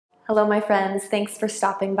Hello my friends, thanks for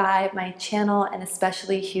stopping by my channel and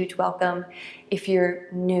especially a huge welcome if you're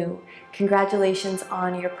new. Congratulations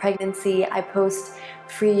on your pregnancy. I post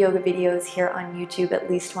free yoga videos here on YouTube at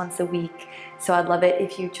least once a week, so I'd love it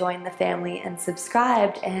if you join the family and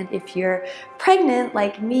subscribed. And if you're pregnant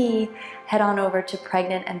like me, head on over to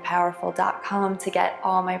pregnantandpowerful.com to get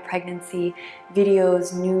all my pregnancy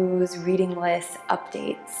videos, news, reading lists,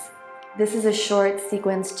 updates. This is a short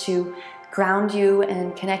sequence to ground you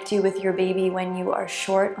and connect you with your baby when you are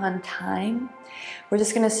short on time. We're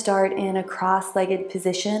just going to start in a cross-legged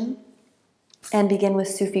position and begin with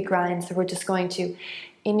Sufi grind. So we're just going to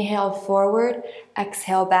inhale forward,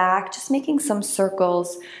 exhale back, just making some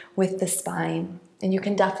circles with the spine. And you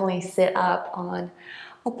can definitely sit up on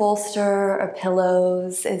a bolster or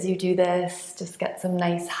pillows as you do this. Just get some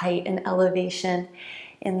nice height and elevation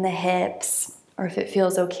in the hips, or if it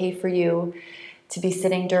feels okay for you to be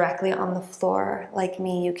sitting directly on the floor like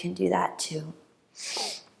me, you can do that too.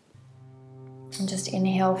 And just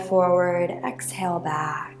inhale forward, exhale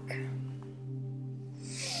back.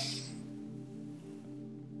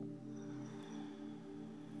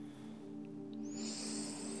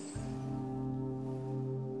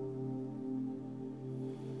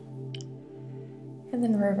 And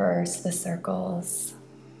then reverse the circles.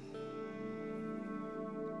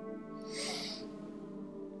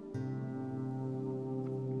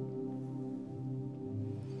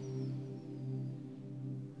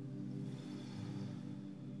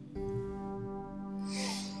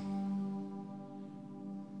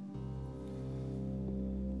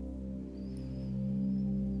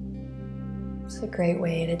 It's a great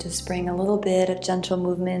way to just bring a little bit of gentle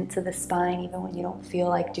movement to the spine even when you don't feel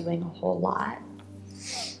like doing a whole lot.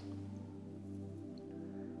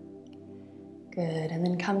 Good, and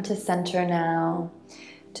then come to center now.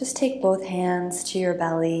 Just take both hands to your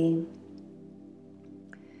belly.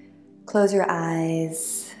 Close your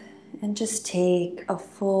eyes and just take a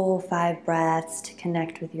full 5 breaths to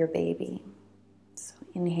connect with your baby. So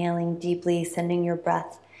inhaling deeply, sending your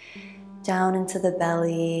breath down into the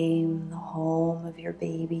belly, the home of your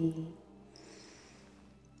baby.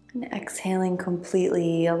 And exhaling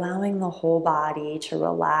completely, allowing the whole body to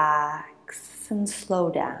relax and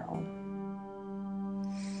slow down.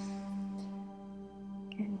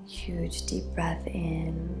 And huge deep breath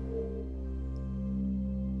in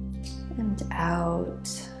and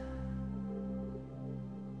out.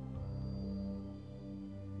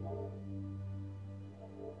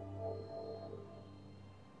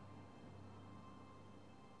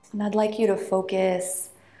 And I'd like you to focus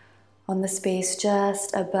on the space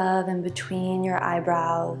just above and between your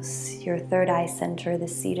eyebrows, your third eye center, the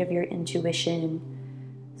seat of your intuition.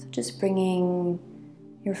 So just bringing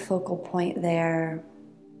your focal point there.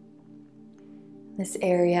 This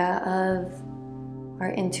area of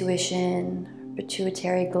our intuition,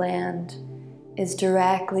 pituitary gland, is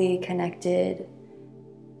directly connected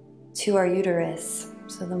to our uterus.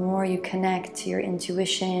 So the more you connect to your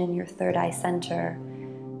intuition, your third eye center,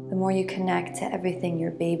 the more you connect to everything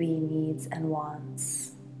your baby needs and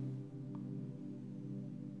wants.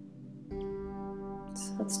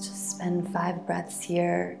 So let's just spend 5 breaths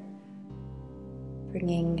here,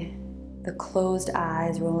 bringing the closed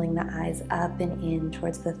eyes, rolling the eyes up and in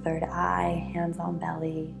towards the third eye, hands on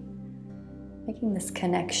belly, making this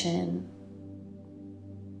connection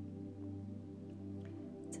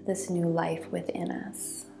to this new life within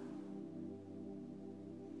us.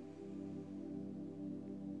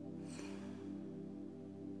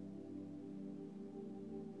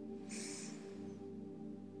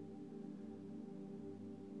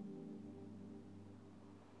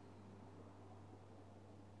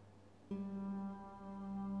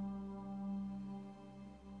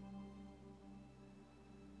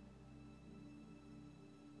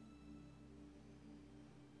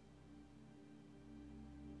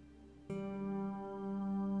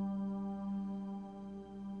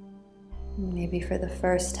 Maybe for the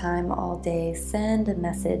first time all day, send a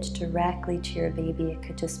message directly to your baby. It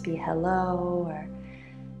could just be hello, or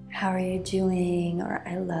how are you doing, or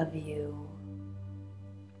I love you.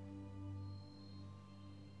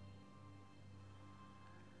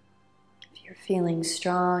 If you're feeling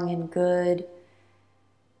strong and good,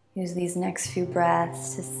 use these next few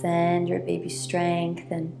breaths to send your baby strength.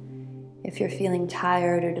 And if you're feeling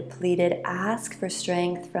tired or depleted, ask for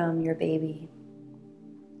strength from your baby.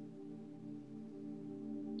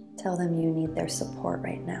 Tell them you need their support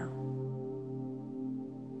right now.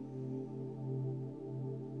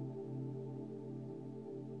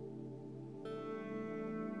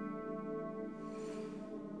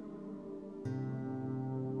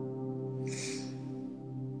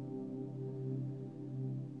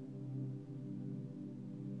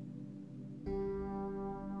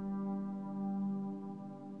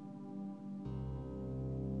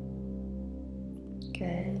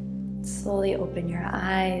 Slowly open your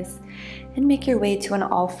eyes and make your way to an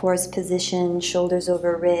all fours position, shoulders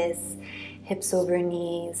over wrists, hips over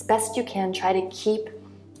knees. Best you can, try to keep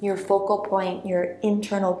your focal point, your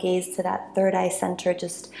internal gaze to that third eye center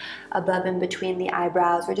just above and between the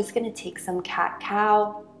eyebrows. We're just going to take some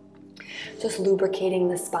cat-cow, just lubricating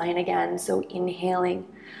the spine again. So inhaling,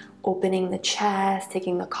 opening the chest,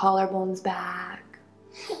 taking the collarbones back.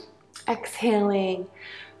 Exhaling,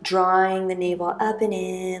 drawing the navel up and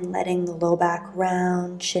in, letting the low back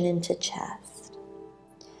round, chin into chest.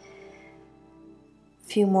 A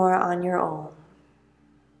few more on your own.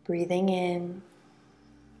 Breathing in.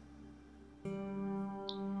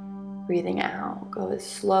 Breathing out. Go as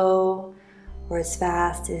slow or as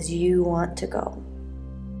fast as you want to go.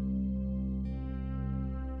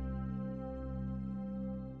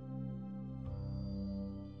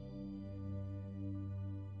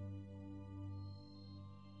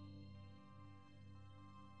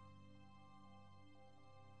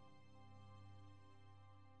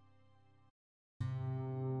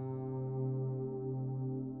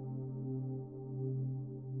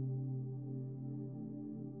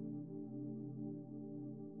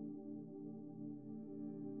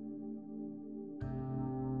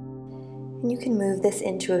 And you can move this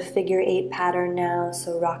into a figure 8 pattern now,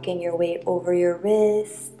 so rocking your weight over your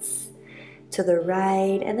wrists, to the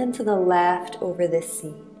right, and then to the left over the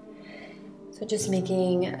seat. So just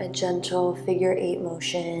making a gentle figure 8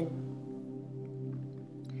 motion,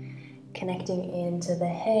 connecting into the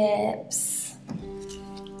hips.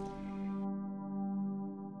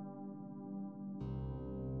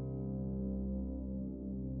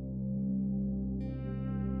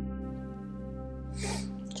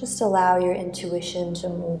 Just allow your intuition to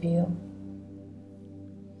move you.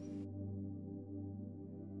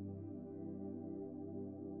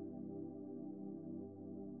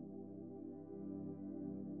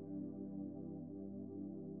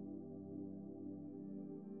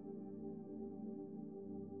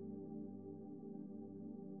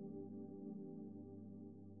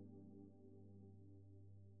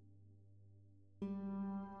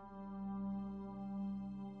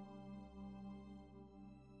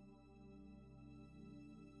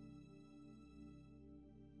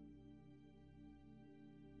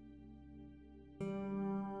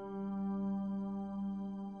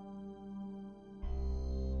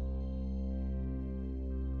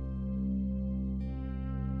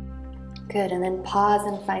 Good, and then pause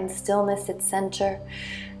and find stillness at center.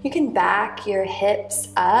 You can back your hips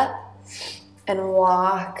up and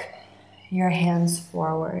walk your hands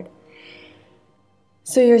forward.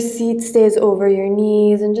 So your seat stays over your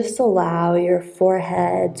knees, and just allow your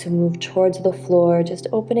forehead to move towards the floor, just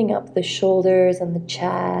opening up the shoulders and the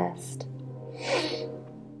chest.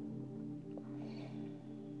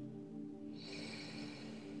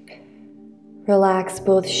 Relax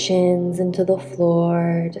both shins into the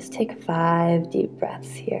floor. Just take 5 deep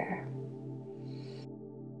breaths here.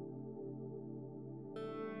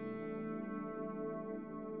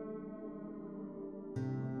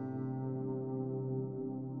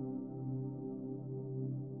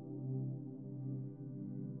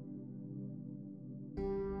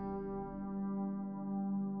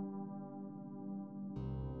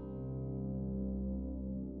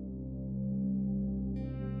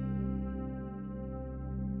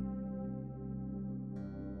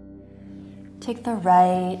 Take the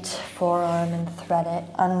right forearm and thread it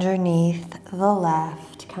underneath the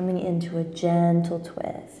left, coming into a gentle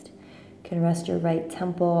twist. You can rest your right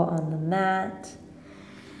temple on the mat.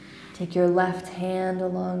 Take your left hand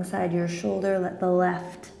alongside your shoulder. Let the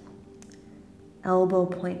left elbow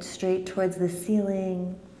point straight towards the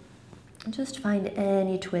ceiling. And just find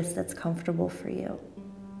any twist that's comfortable for you.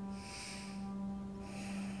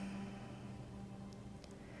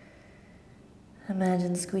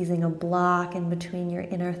 Imagine squeezing a block in between your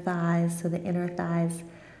inner thighs so the inner thighs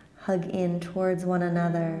hug in towards one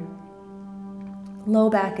another. Low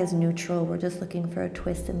back is neutral. We're just looking for a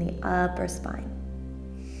twist in the upper spine.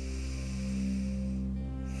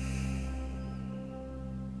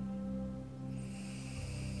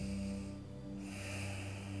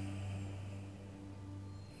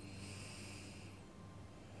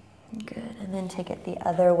 Good, and then take it the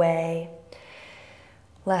other way.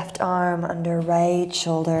 Left arm under right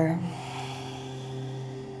shoulder.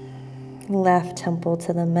 Left temple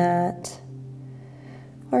to the mat.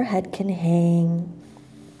 Or head can hang.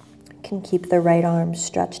 Can keep the right arm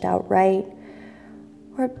stretched out right.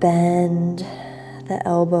 Or bend the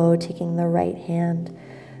elbow, taking the right hand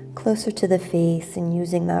closer to the face and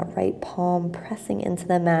using that right palm pressing into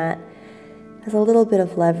the mat as a little bit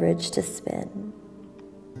of leverage to spin.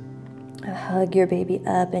 Hug your baby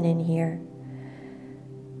up and in here.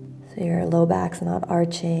 So your low back's not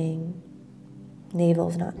arching,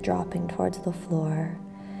 navel's not dropping towards the floor.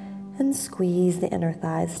 And squeeze the inner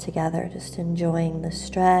thighs together, just enjoying the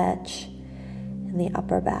stretch in the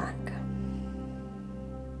upper back.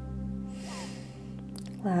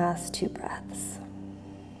 Last 2 breaths.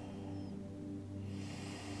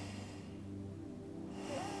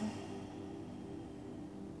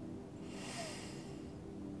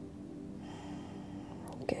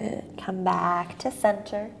 Good. Come back to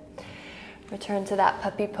center. Return to that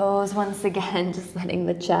puppy pose once again, just letting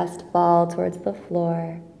the chest fall towards the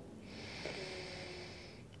floor.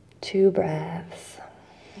 2 breaths.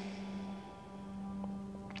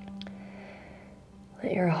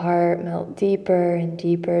 Let your heart melt deeper and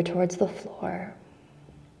deeper towards the floor.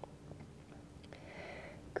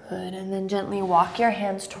 Good, and then gently walk your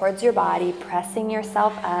hands towards your body, pressing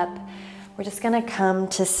yourself up. We're just gonna come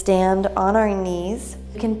to stand on our knees.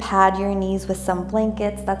 You can pad your knees with some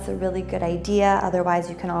blankets. That's a really good idea. Otherwise,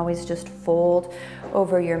 you can always just fold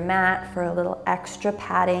over your mat for a little extra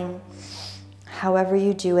padding. However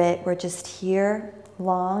you do it, we're just here,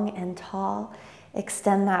 long and tall.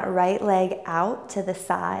 Extend that right leg out to the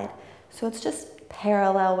side. So it's just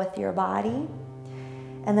parallel with your body.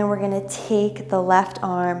 And then we're gonna take the left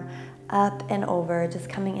arm up and over, just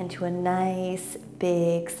coming into a nice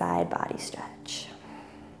big side body stretch.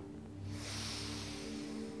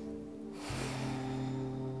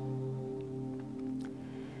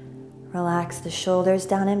 Relax the shoulders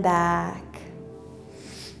down and back.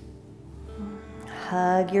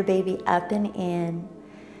 Hug your baby up and in.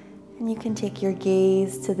 And you can take your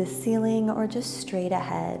gaze to the ceiling or just straight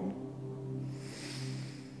ahead.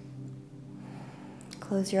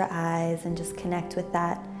 Close your eyes and just connect with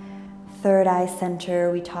that third eye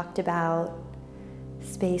center we talked about.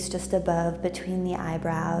 Space just above between the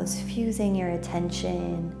eyebrows, fusing your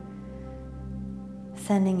attention,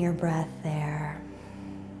 sending your breath there.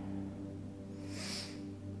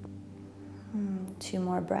 2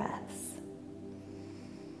 more breaths.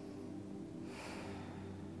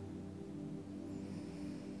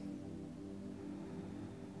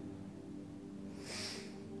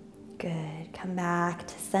 Good. Come back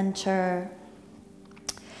to center.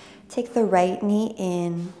 Take the right knee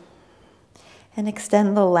in and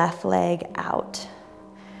extend the left leg out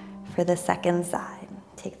for the second side.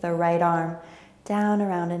 Take the right arm down,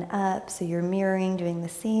 around, and up so you're mirroring, doing the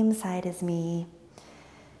same side as me.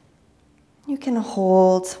 You can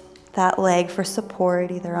hold that leg for support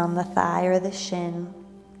either on the thigh or the shin.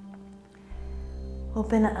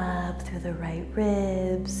 Open up through the right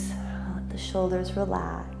ribs. Let the shoulders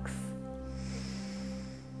relax.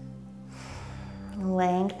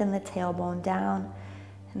 Lengthen the tailbone down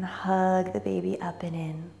and hug the baby up and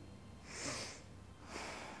in.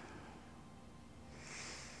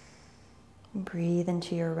 Breathe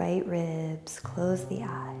into your right ribs. Close the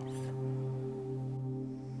eyes.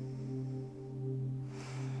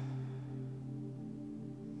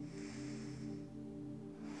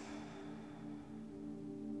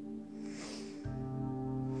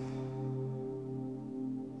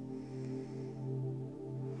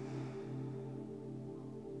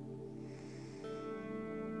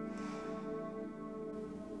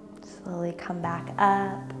 Slowly come back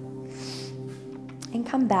up and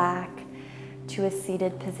come back to a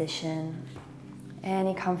seated position.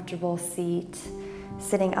 Any comfortable seat,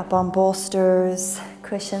 sitting up on bolsters,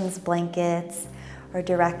 cushions, blankets, or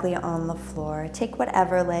directly on the floor. Take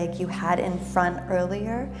whatever leg you had in front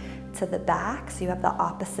earlier to the back, so you have the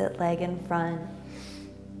opposite leg in front.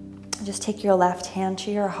 Just take your left hand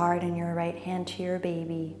to your heart and your right hand to your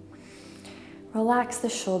baby. Relax the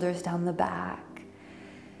shoulders down the back.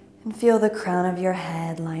 And feel the crown of your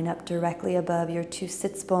head line up directly above your 2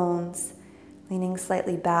 sits bones, leaning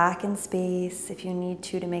slightly back in space if you need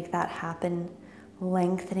to make that happen,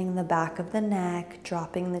 lengthening the back of the neck,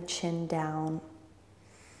 dropping the chin down.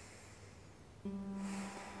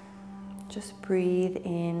 Just breathe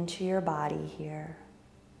into your body here.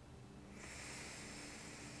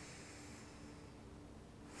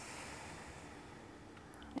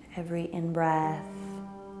 Every in-breath,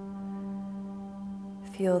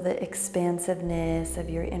 feel the expansiveness of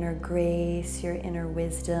your inner grace, your inner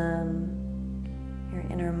wisdom, your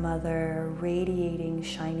inner mother radiating,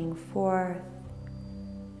 shining forth.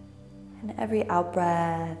 And every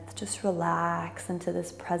out-breath, just relax into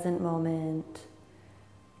this present moment,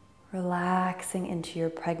 relaxing into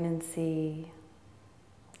your pregnancy,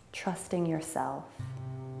 trusting yourself.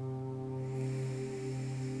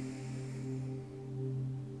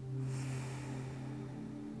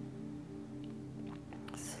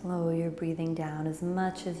 Slow your breathing down as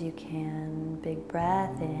much as you can. Big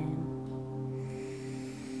breath in.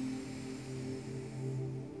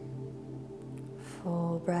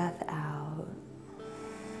 Full breath out.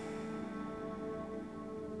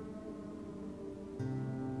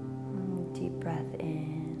 Deep breath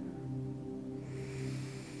in.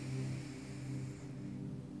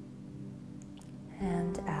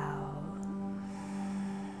 And out.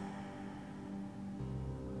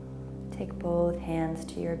 Take both hands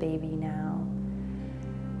to your baby now.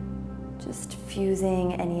 Just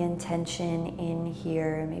fusing any intention in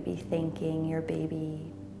here, maybe thanking your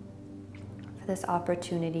baby for this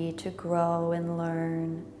opportunity to grow and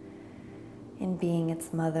learn in being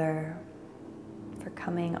its mother, for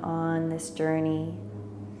coming on this journey.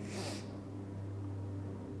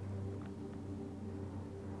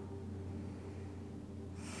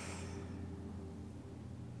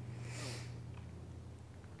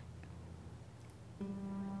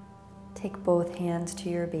 Take both hands to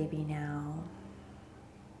your baby now,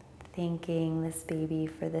 thanking this baby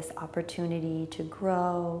for this opportunity to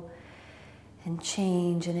grow and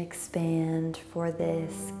change and expand, for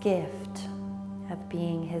this gift of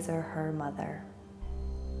being his or her mother.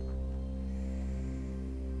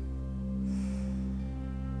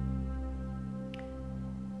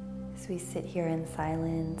 As we sit here in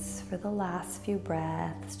silence for the last few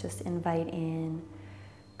breaths, just invite in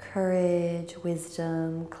courage,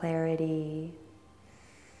 wisdom, clarity.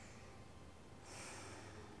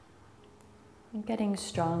 And getting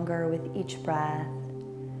stronger with each breath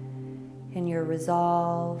in your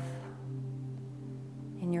resolve,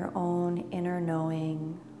 in your own inner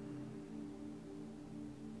knowing.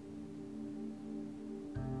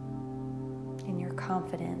 In your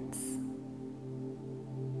confidence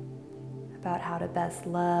about how to best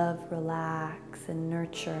love, relax, and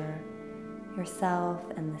nurture yourself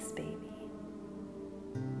and this baby.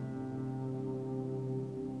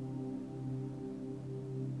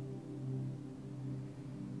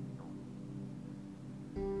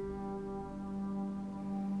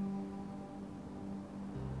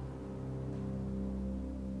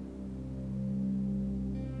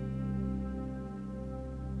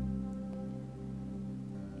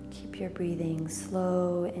 Keep your breathing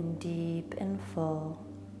slow and deep and full.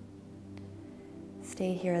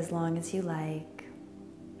 Stay here as long as you like.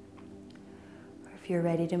 Or if you're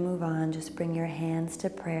ready to move on, just bring your hands to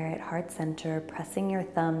prayer at heart center, pressing your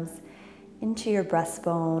thumbs into your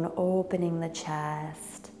breastbone, opening the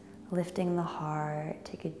chest, lifting the heart.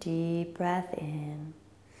 Take a deep breath in.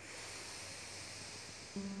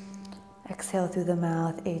 Exhale through the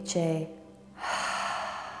mouth, HA.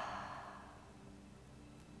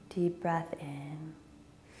 Deep breath in.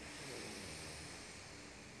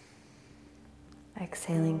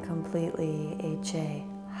 Exhaling completely, HA.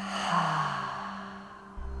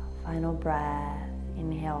 Final breath,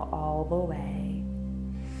 inhale all the way.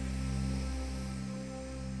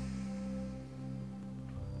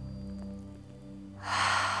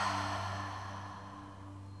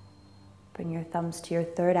 Bring your thumbs to your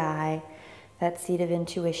third eye, that seat of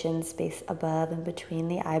intuition, space above and between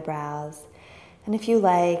the eyebrows. And if you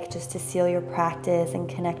like, just to seal your practice and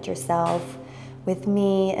connect yourself with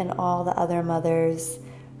me and all the other mothers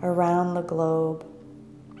around the globe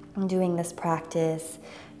doing this practice,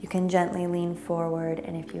 you can gently lean forward,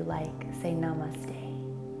 and if you like, say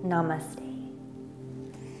namaste. Namaste.